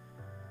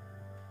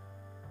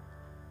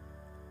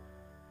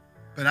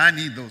 but I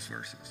need those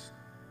verses.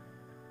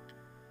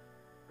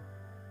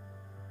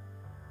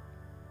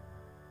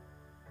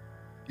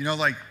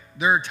 Like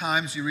there are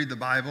times you read the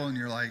Bible and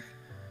you're like,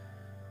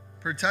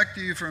 protect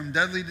you from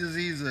deadly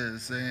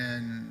diseases,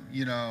 and,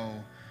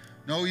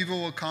 no evil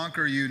will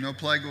conquer you, no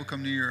plague will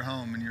come near your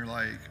home. And you're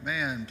like,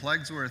 man,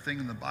 plagues were a thing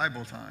in the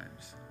Bible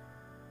times.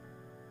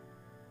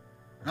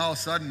 And all of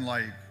a sudden,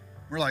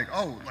 we're like,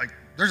 oh,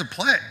 there's a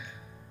plague.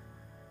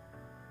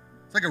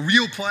 It's like a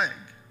real plague.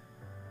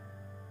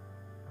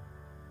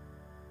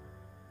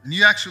 And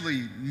you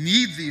actually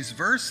need these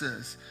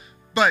verses.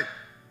 But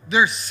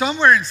there's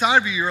somewhere inside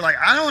of you, you're like,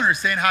 I don't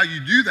understand how you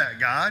do that,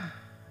 God.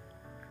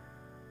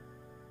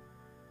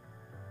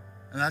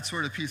 And that's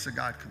where the peace of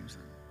God comes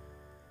in.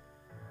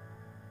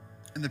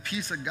 And the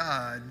peace of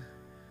God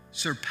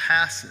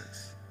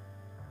surpasses.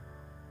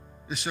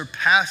 It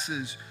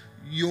surpasses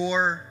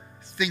your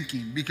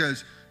thinking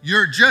because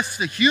you're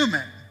just a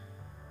human.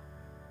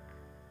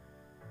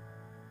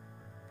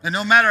 And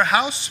no matter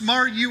how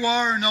smart you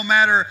are, no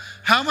matter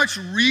how much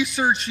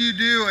research you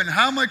do and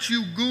how much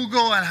you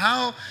Google and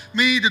how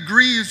many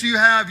degrees you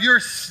have, you're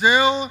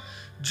still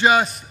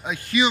just a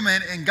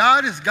human. And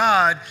God is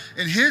God,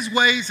 and his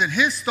ways and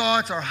his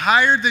thoughts are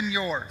higher than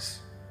yours.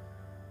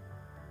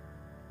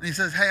 And he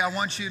says, hey, I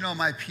want you to know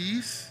my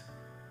peace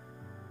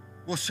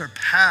will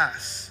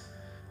surpass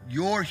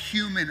your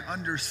human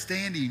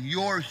understanding,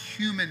 your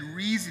human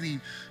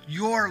reasoning,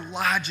 your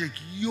logic,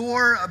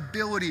 your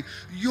ability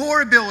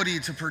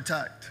to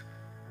protect.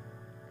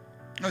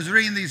 I was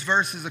reading these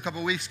verses a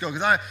couple weeks ago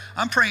because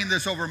I'm praying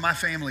this over my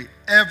family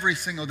every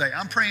single day.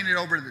 I'm praying it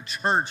over the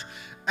church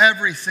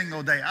every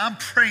single day. I'm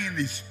praying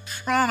these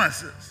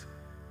promises.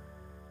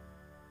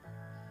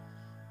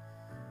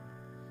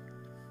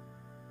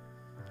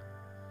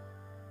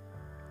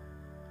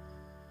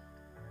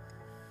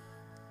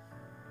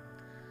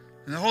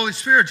 And the Holy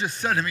Spirit just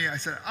said to me, I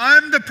said,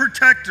 I'm the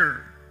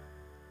protector.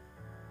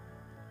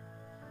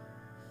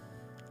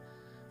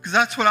 Because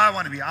that's what I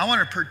want to be. I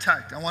want to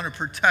protect. I want to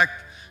protect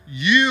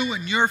you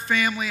and your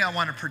family. I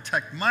want to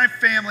protect my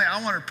family.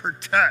 I want to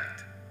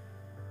protect.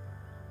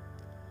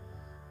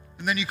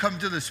 And then you come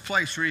to this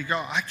place where you go,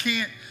 I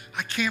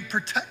can't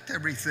protect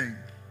everything.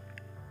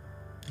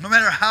 No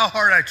matter how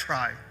hard I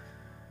try,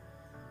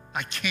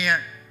 I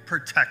can't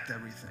protect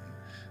everything.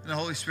 And the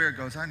Holy Spirit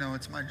goes, I know,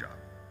 it's my job.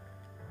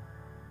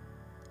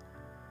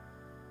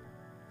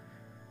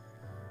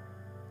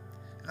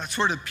 That's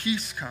where the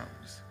peace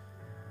comes.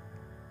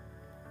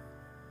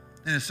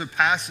 And it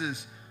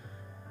surpasses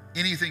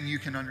anything you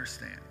can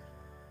understand.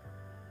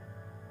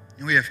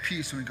 And we have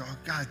peace and we go,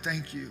 God,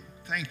 thank you.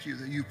 Thank you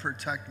that you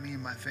protect me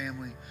and my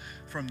family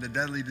from the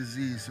deadly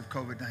disease of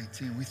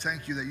COVID-19. We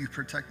thank you that you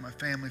protect my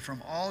family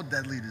from all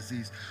deadly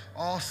disease,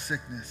 all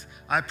sickness.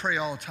 I pray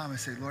all the time. I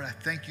say, Lord, I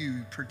thank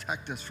you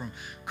protect us from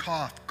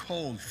cough,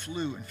 cold,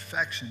 flu,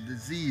 infection,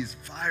 disease,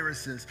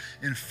 viruses,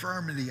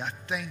 infirmity. I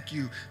thank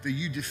you that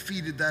you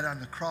defeated that on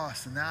the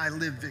cross and now I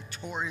live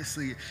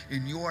victoriously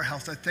in your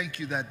health. I thank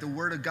you that the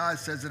word of God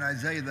says in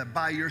Isaiah that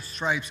by your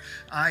stripes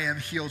I am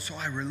healed. So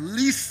I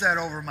release that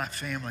over my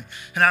family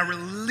and I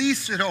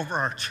release it over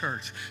our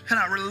church and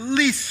I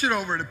release it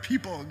over the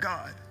people of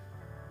God.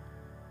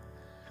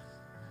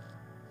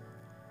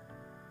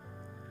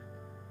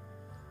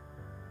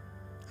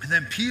 And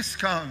then peace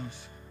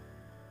comes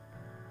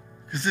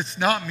because it's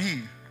not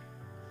me.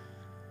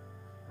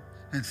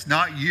 It's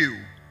not you.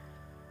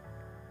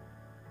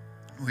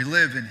 We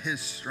live in his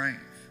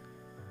strength.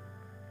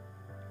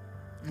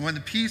 When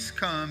the peace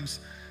comes,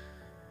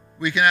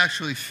 we can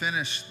actually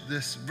finish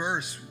this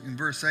verse in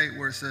verse 8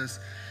 where it says,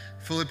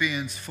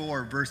 Philippians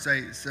 4, verse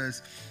 8, it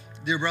says,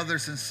 dear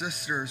brothers and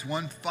sisters,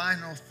 one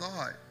final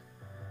thought.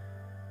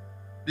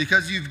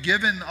 Because you've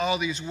given all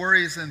these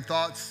worries and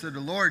thoughts to the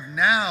Lord,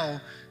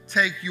 now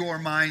take your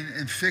mind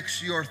and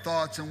fix your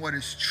thoughts on what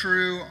is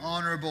true,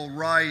 honorable,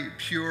 right,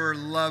 pure,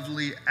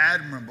 lovely,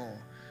 admirable.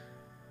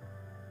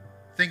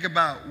 Think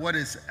about what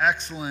is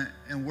excellent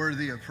and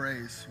worthy of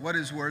praise. What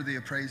is worthy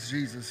of praise?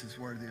 Jesus is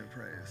worthy of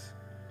praise.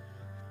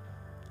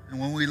 And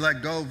when we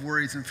let go of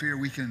worries and fear,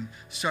 we can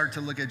start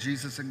to look at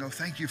Jesus and go,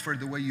 thank you for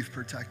the way you've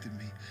protected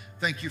me.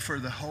 Thank you for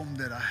the home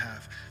that I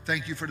have.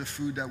 Thank you for the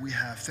food that we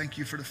have. Thank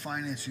you for the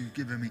finance you've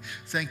given me.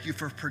 Thank you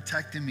for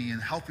protecting me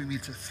and helping me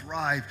to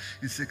thrive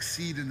and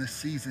succeed in this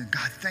season.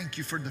 God, thank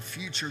you for the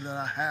future that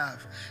I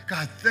have.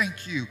 God,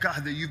 thank you,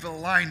 God, that you've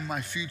aligned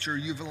my future.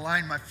 You've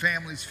aligned my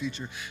family's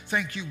future.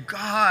 Thank you,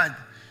 God,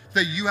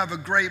 that you have a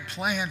great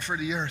plan for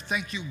the earth.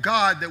 Thank you,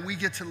 God, that we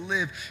get to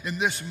live in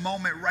this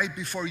moment right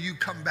before you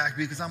come back,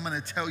 because I'm going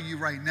to tell you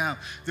right now,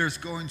 there's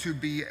going to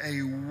be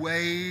a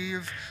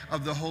wave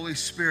of the Holy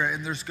Spirit,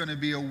 and there's going to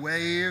be a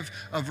wave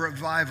of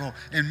revival,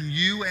 and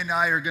you and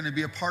I are going to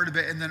be a part of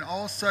it. And then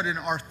all of a sudden,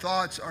 our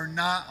thoughts are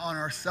not on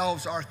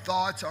ourselves. Our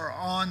thoughts are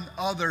on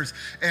others,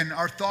 and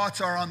our thoughts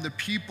are on the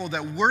people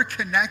that we're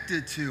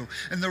connected to,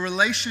 and the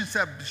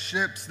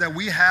relationships that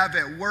we have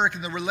at work,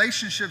 and the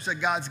relationships that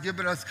God's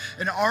given us,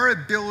 and our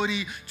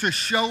ability to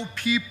show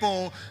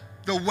people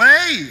the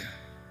way,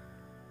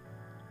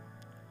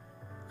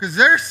 because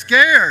they're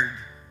scared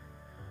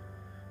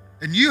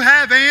and you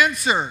have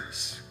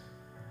answers.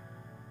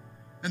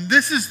 And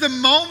this is the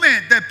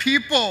moment that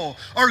people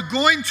are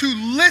going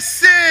to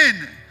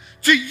listen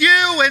to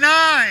you and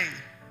I.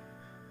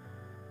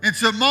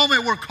 It's a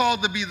moment we're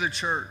called to be the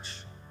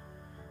church.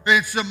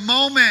 It's a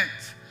moment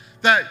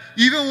that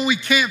even when we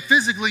can't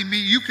physically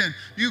meet, you can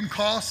You can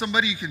call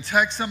somebody, you can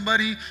text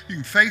somebody, you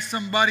can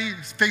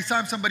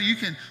FaceTime somebody. You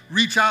can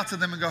reach out to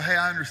them and go, hey,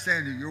 I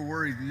understand it. You're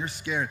worried and you're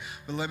scared.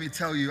 But let me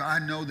tell you, I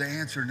know the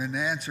answer, and the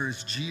answer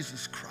is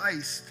Jesus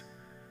Christ.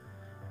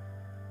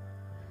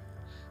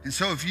 And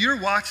so if you're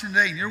watching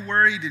today and you're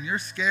worried and you're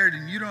scared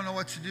and you don't know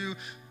what to do,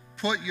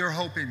 put your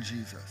hope in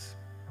Jesus.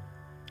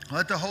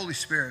 Let the Holy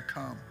Spirit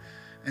come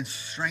and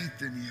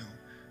strengthen you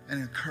and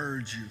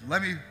encourage you.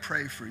 Let me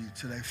pray for you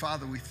today.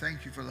 Father, we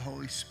thank you for the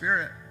Holy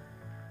Spirit.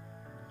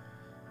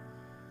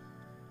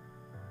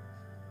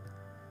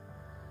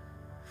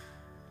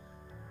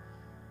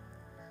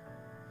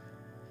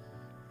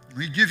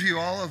 We give you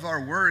all of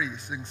our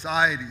worries,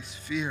 anxieties,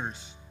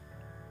 fears,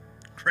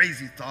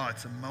 crazy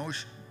thoughts,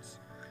 emotions.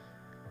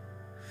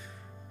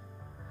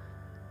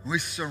 We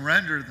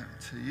surrender them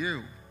to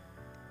you.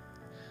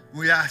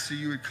 We ask that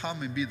you would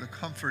come and be the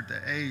comfort, the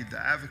aid, the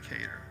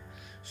advocator,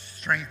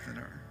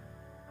 strengthener.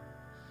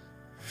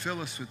 Fill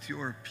us with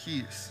your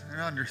peace and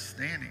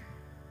understanding.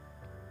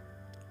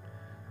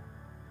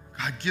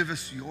 God, give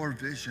us your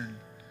vision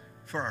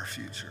for our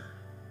future.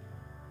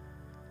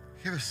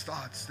 Give us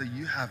thoughts that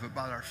you have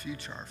about our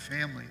future, our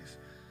families,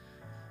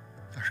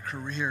 our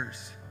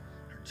careers,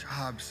 our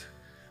jobs,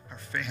 our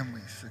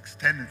families,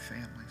 extended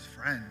families,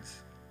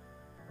 friends.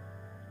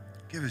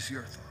 Give us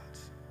your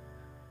thoughts.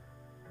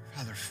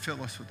 Father,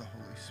 fill us with the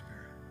Holy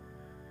Spirit.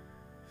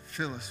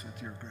 Fill us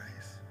with your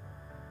grace.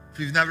 If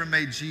you've never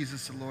made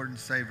Jesus the Lord and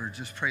Savior,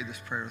 just pray this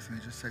prayer with me.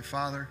 Just say,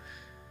 Father,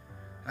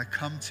 I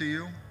come to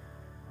you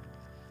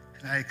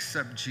and I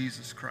accept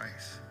Jesus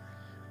Christ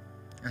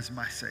as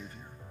my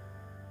Savior.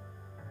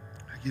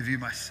 I give you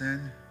my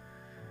sin.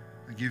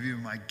 I give you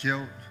my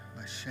guilt,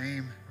 my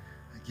shame.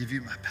 I give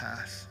you my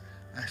past.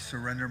 I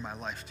surrender my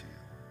life to you.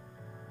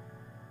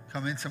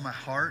 Come into my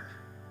heart.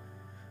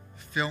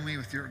 Fill me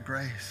with your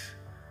grace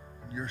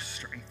and your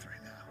strength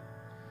right now.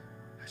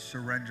 I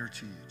surrender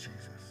to you,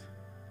 Jesus.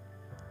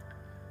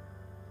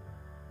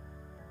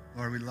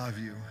 Lord, we love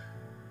you.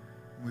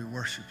 We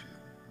worship you.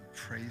 We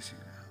praise you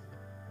now.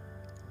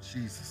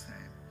 In Jesus'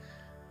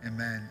 name,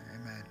 amen,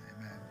 amen,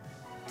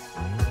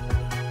 amen.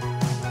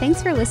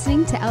 Thanks for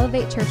listening to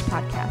Elevate Church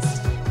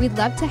Podcast. We'd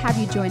love to have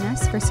you join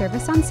us for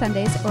service on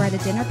Sundays or at a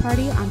dinner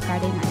party on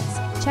Friday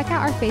nights. Check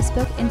out our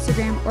Facebook,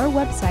 Instagram, or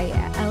website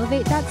at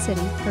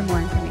elevate.city for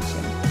more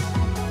information.